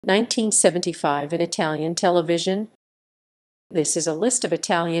1975 in Italian television. This is a list of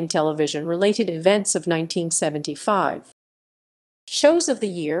Italian television-related events of 1975. Shows of the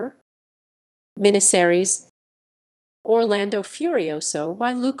year. Miniseries. Orlando Furioso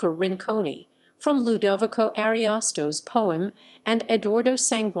by Luca Rinconi, from Ludovico Ariosto's poem and Edoardo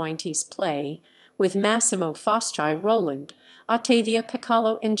Sanguineti's play, with Massimo Foschi Roland, Ottavia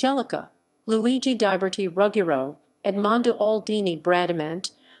Piccolo Angelica, Luigi Diberti Ruggiero, Edmondo Aldini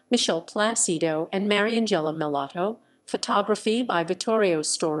Bradamante, Michel Placido and Mariangela Melotto. Photography by Vittorio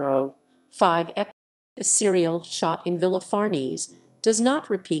Storaro. 5. The serial, shot in Villa Farnese, does not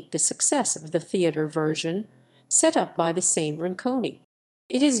repeat the success of the theater version, set up by the same Rinconi.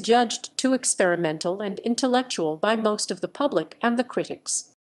 It is judged too experimental and intellectual by most of the public and the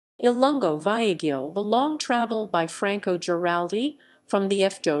critics. Il lungo viaggio, the long travel by Franco Giraldi, from the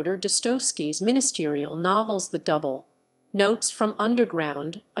Fyodor Dostoevsky's ministerial novels The Double. Notes from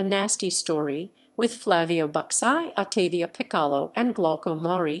Underground, A Nasty Story, with Flavio Buxai, Ottavia Piccolo, and Glauco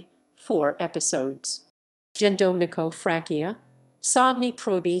Mori. 4 episodes. Gendomnico Fracchia. Sogni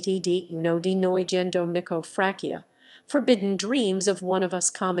probiti di uno di noi Gendomnico Fracchia. Forbidden Dreams of One of Us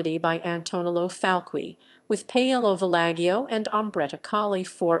comedy by Antonello Falqui, with Paolo Villaggio and Ombretta Colli.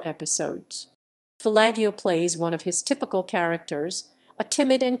 4 episodes. Villaggio plays one of his typical characters, a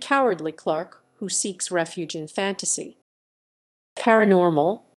timid and cowardly clerk who seeks refuge in fantasy.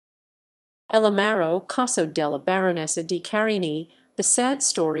 Paranormal. El amaro caso della Baronessa di Carini, The Sad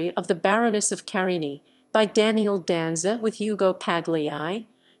Story of the Baroness of Carini, by Daniel Danza, with Ugo Pagliai,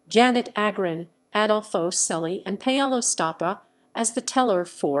 Janet Agron, Adolfo Celli, and Paolo Stoppa as the teller.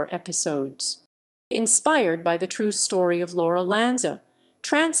 4 episodes. Inspired by the true story of Laura Lanza,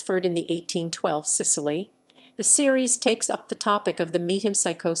 transferred in the 1812 Sicily, the series takes up the topic of the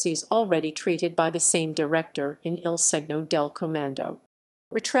metempsychoses already treated by the same director in Il Segno del Comando.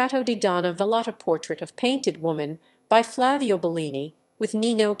 Ritratto di Donna Velata, Portrait of Painted Woman, by Flavio Bellini, with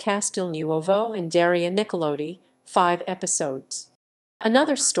Nino Castelnuovo and Daria Nicolodi. 5 episodes.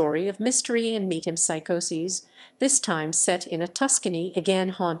 Another story of mystery and metempsychoses, this time set in a Tuscany again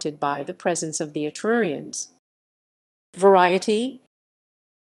haunted by the presence of the Etrurians. Variety.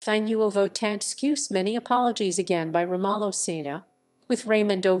 Di nuovo t'excuse, Many Apologies Again, by Romolo Sena, with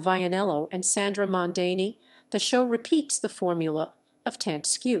Raimondo Vianello and Sandra Mondani. The show repeats the formula of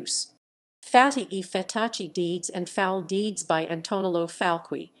t'excuse. Fatti e Fetacci Deeds and Foul Deeds by Antonello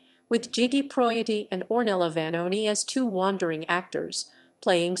Falqui, with Gigi Proietti and Ornella Vanoni as 2 wandering actors,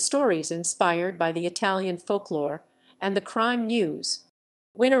 playing stories inspired by the Italian folklore and the crime news.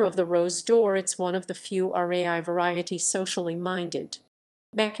 Winner of the Rose d'Or, it's one of the few RAI variety socially minded.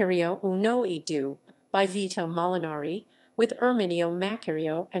 Macario Uno e Due, by Vito Molinari, with Erminio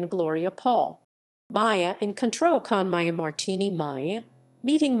Macario and Gloria Paul. Maya Incontro con Maya Martini, Maya,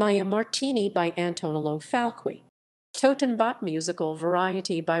 Meeting Maya Martini, by Antonello Falqui. Totenbot Musical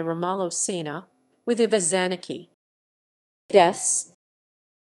Variety by Romolo Sena, with Iva Zanicki. Deaths.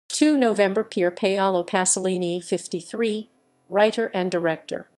 2 November, Pier Paolo Pasolini, 53, writer and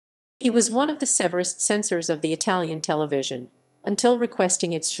director. He was one of the severest censors of the Italian television, until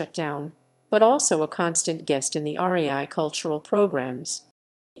requesting its shutdown, but also a constant guest in the RAI cultural programs.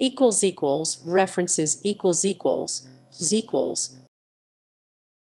 References.